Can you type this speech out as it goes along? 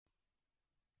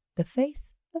the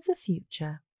face of the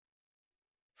future.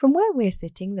 From where we're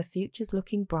sitting, the future's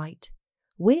looking bright.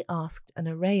 We asked an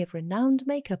array of renowned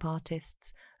makeup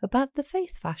artists about the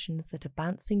face fashions that are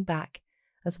bouncing back,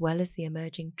 as well as the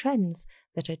emerging trends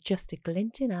that are just a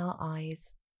glint in our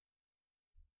eyes.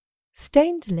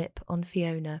 Stained lip on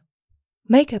Fiona.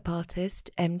 Makeup artist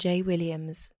MJ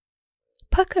Williams.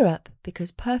 Pucker up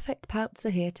because perfect pouts are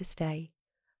here to stay.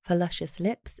 For luscious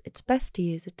lips, it's best to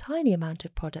use a tiny amount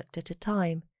of product at a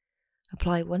time.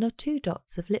 Apply 1 or 2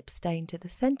 dots of lip stain to the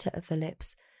centre of the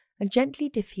lips and gently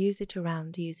diffuse it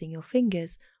around using your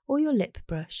fingers or your lip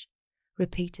brush.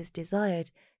 Repeat as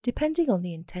desired, depending on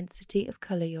the intensity of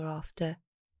colour you're after.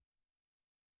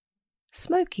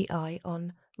 Smoky eye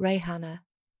on Rihanna.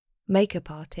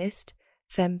 Makeup artist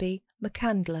Thembi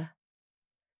McCandler.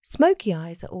 Smoky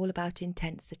eyes are all about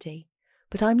intensity,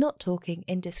 but I'm not talking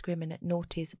indiscriminate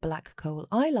naughty's black coal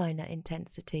eyeliner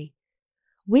intensity.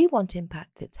 We want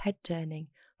impact that's head-turning,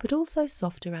 but also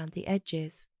soft around the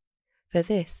edges. For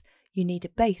this, you need a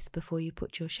base before you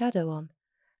put your shadow on,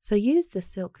 so use the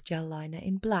Silk Gel Liner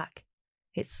in black.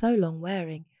 It's so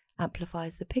long-wearing,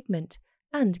 amplifies the pigment,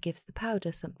 and gives the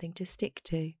powder something to stick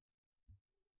to.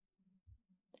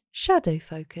 Shadow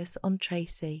focus on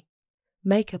Tracy.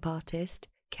 Makeup artist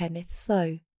Kenneth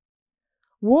So.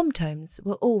 Warm tones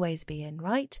will always be in,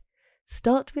 right?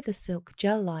 Start with a silk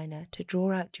gel liner to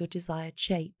draw out your desired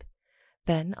shape.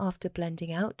 Then, after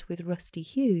blending out with rusty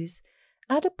hues,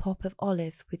 add a pop of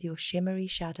olive with your shimmery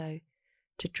shadow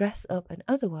to dress up an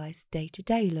otherwise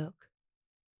day-to-day look.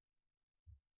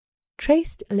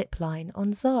 Traced lip line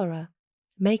on Zara.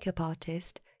 Makeup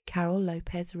artist Carol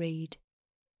Lopez Reed.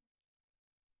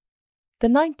 The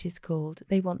 90s called,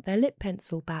 they want their lip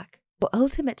pencil back. For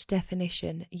ultimate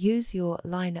definition, use your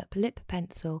line-up lip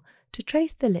pencil to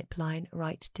trace the lip line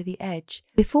right to the edge,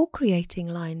 before creating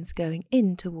lines going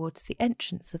in towards the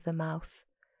entrance of the mouth.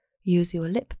 Use your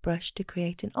lip brush to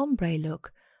create an ombre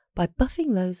look by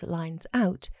buffing those lines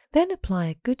out, then apply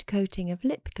a good coating of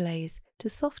lip glaze to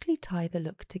softly tie the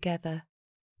look together.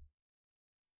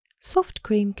 Soft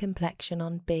cream complexion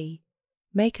on B.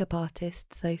 Makeup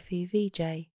artist Sophie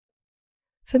VJ.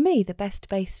 For me, the best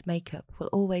base makeup will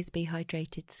always be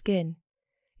hydrated skin.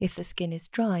 If the skin is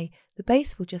dry, the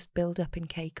base will just build up and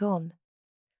cake on.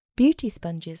 Beauty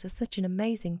sponges are such an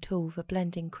amazing tool for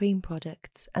blending cream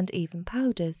products and even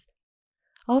powders.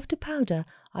 After powder,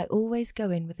 I always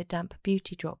go in with a damp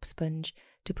beauty drop sponge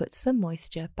to put some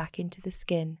moisture back into the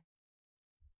skin.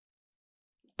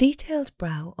 Detailed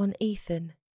brow on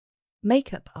Ethan.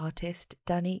 Makeup artist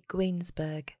Danny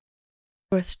Guinsberg.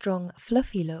 For a strong,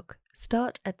 fluffy look,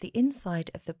 start at the inside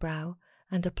of the brow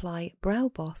and apply Brow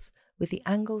Boss with the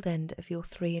angled end of your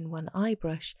 3-in-1 eye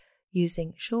brush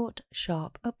using short,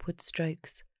 sharp upward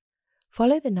strokes.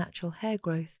 Follow the natural hair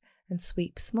growth and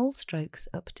sweep small strokes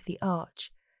up to the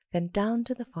arch, then down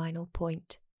to the final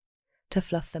point. To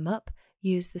fluff them up,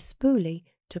 use the spoolie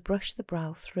to brush the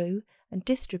brow through and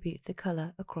distribute the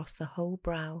colour across the whole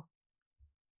brow.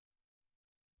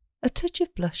 A touch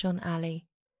of blush on Ali.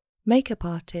 Makeup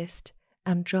artist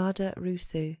Andrada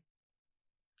Rusu.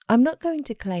 I'm not going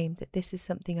to claim that this is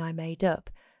something I made up,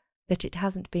 that it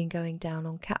hasn't been going down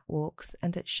on catwalks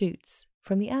and at shoots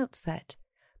from the outset,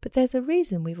 but there's a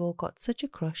reason we've all got such a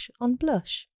crush on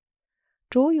blush.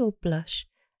 Draw your blush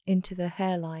into the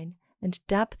hairline and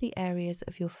dab the areas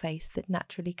of your face that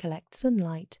naturally collect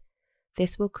sunlight.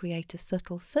 This will create a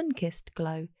subtle sun-kissed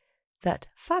glow that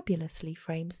fabulously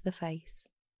frames the face.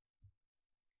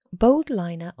 Bold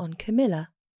liner on Camilla.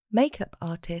 Makeup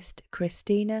artist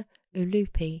Christina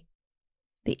Ulupi.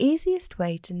 The easiest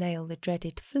way to nail the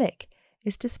dreaded flick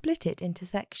is to split it into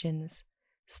sections.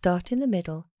 Start in the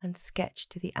middle and sketch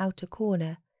to the outer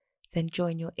corner, then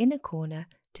join your inner corner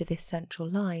to this central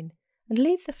line and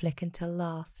leave the flick until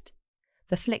last.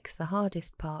 The flick's the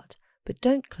hardest part, but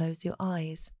don't close your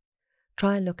eyes.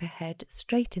 Try and look ahead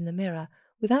straight in the mirror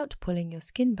without pulling your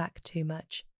skin back too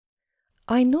much.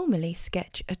 I normally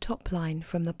sketch a top line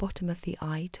from the bottom of the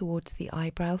eye towards the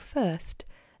eyebrow first,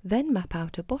 then map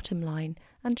out a bottom line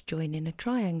and join in a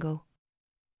triangle.